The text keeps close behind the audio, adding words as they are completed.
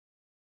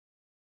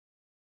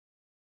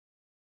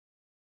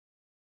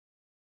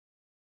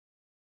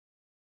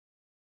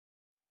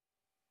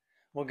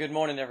Well, good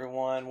morning,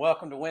 everyone.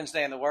 Welcome to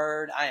Wednesday in the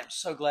Word. I am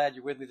so glad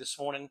you're with me this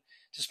morning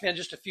to spend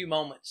just a few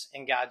moments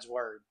in God's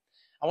Word.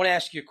 I want to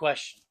ask you a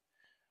question.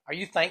 Are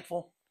you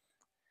thankful?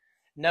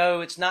 No,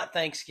 it's not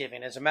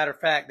Thanksgiving. As a matter of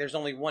fact, there's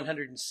only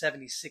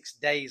 176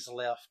 days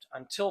left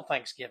until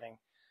Thanksgiving.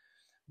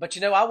 But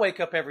I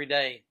wake up every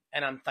day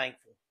and I'm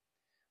thankful.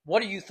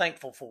 What are you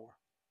thankful for?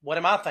 What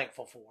am I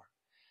thankful for?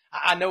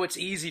 I know it's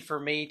easy for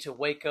me to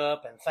wake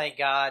up and thank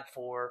God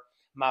for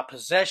my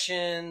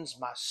possessions,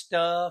 my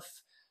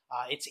stuff.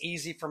 It's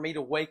easy for me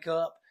to wake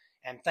up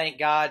and thank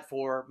God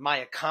for my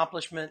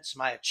accomplishments,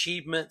 my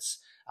achievements,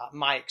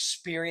 my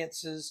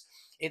experiences.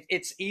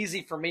 It's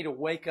easy for me to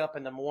wake up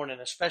in the morning,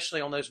 especially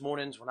on those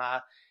mornings when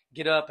I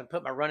get up and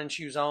put my running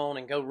shoes on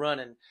and go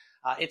running.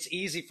 It's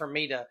easy for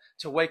me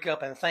to wake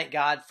up and thank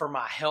God for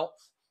my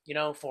health,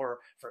 for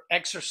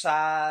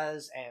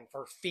exercise and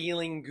for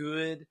feeling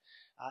good.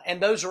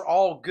 And those are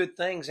all good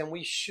things, and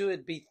we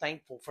should be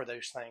thankful for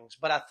those things.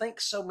 But I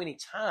think so many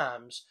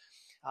times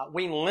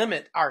we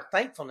limit our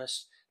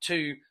thankfulness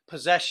to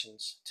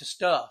possessions, to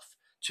stuff,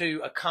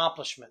 to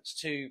accomplishments,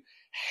 to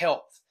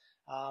health.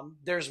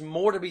 There's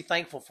more to be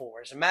thankful for.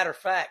 As a matter of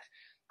fact,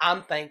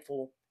 I'm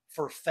thankful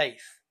for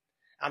faith.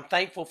 I'm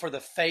thankful for the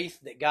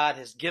faith that God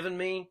has given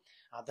me,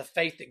 the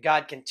faith that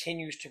God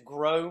continues to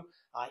grow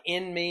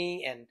in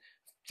me and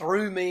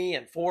through me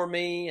and for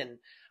me. And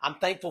I'm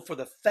thankful for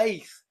the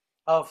faith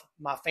of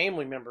my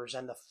family members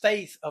and the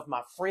faith of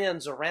my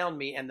friends around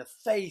me and the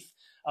faith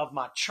of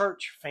my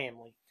church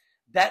family.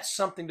 That's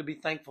something to be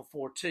thankful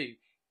for too,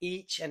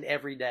 each and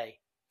every day.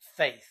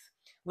 Faith.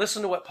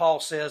 Listen to what Paul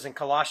says in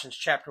Colossians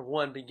chapter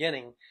 1,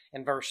 beginning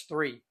in verse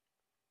 3.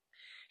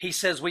 He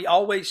says, "We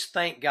always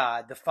thank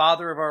God, the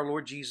Father of our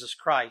Lord Jesus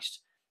Christ,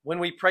 when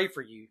we pray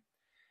for you,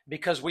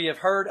 because we have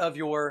heard of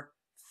your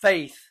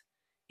faith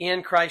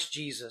in Christ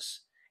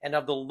Jesus and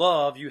of the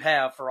love you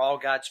have for all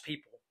God's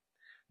people.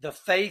 The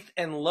faith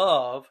and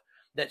love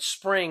that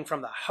spring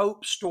from the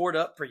hope stored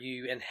up for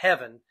you in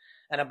heaven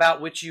and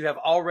about which you have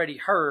already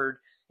heard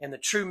in the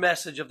true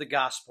message of the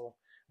gospel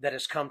that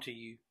has come to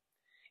you.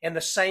 In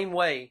the same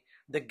way,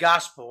 the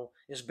gospel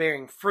is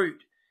bearing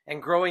fruit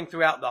and growing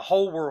throughout the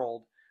whole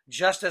world,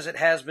 just as it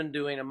has been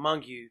doing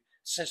among you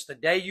since the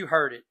day you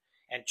heard it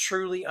and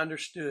truly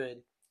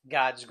understood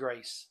God's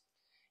grace."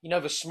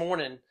 This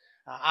morning,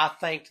 I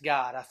thanked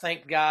God. I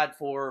thanked God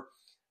for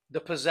the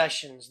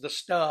possessions, the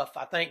stuff.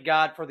 I thank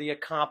God for the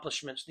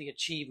accomplishments, the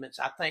achievements.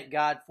 I thank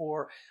God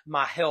for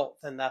my health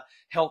and the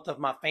health of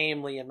my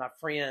family and my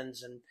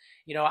friends. And,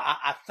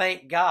 I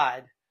thank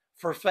God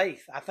for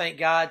faith. I thank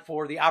God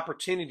for the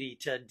opportunity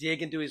to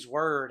dig into His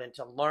Word and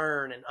to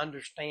learn and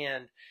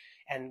understand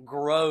and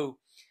grow.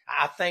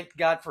 I thanked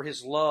God for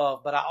His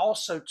love, but I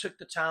also took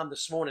the time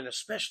this morning,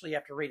 especially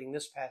after reading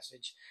this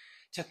passage,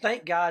 to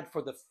thank God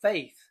for the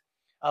faith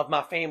of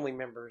my family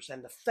members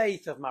and the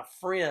faith of my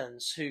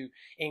friends who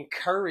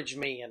encourage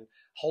me and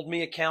hold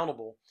me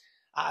accountable.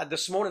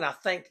 This morning, I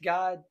thanked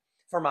God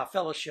for my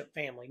fellowship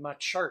family, my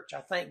church.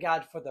 I thank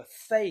God for the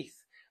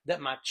faith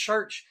that my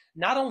church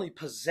not only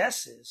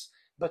possesses,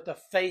 but the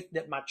faith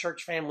that my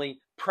church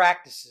family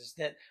practices,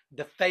 that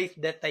the faith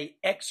that they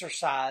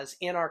exercise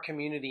in our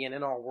community and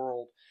in our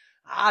world.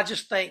 I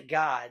just thank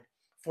God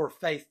for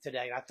faith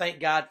today. I thank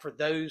God for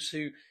those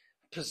who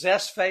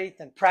possess faith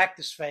and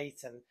practice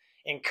faith and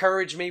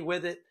encourage me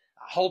with it,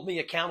 hold me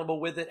accountable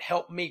with it,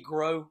 help me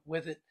grow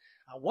with it.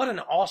 What an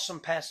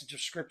awesome passage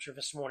of Scripture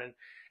this morning.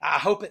 I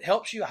hope it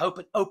helps you. I hope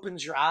it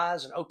opens your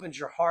eyes and opens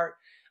your heart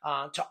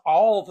to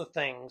all the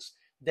things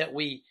that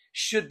we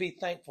should be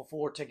thankful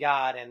for to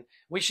God, and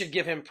we should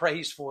give Him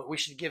praise for it. We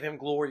should give Him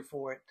glory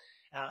for it.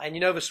 And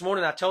this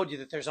morning I told you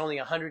that there's only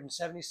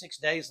 176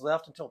 days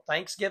left until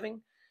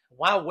Thanksgiving.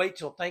 Why wait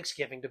till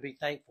Thanksgiving to be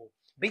thankful?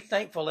 Be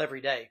thankful every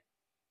day.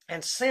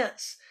 And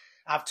since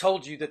I've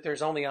told you that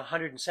there's only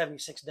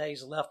 176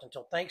 days left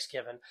until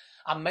Thanksgiving,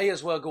 I may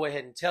as well go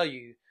ahead and tell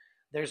you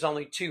there's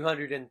only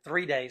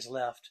 203 days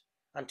left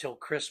until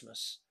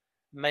Christmas.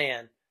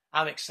 Man,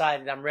 I'm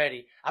excited. I'm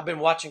ready. I've been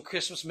watching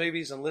Christmas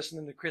movies and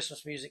listening to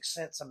Christmas music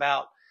since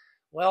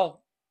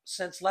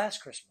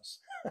last Christmas.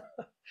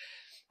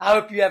 I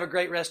hope you have a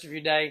great rest of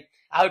your day.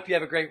 I hope you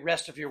have a great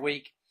rest of your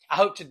week. I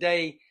hope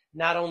today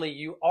not only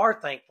you are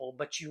thankful,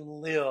 but you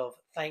live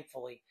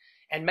thankfully.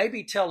 And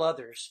maybe tell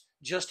others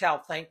just how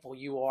thankful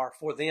you are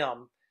for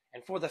them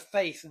and for the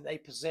faith that they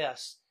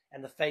possess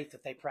and the faith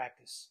that they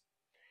practice.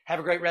 Have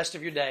a great rest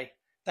of your day.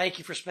 Thank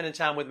you for spending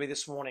time with me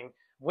this morning.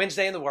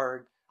 Wednesday in the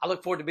Word. I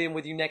look forward to being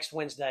with you next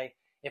Wednesday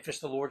if it's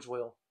the Lord's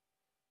will.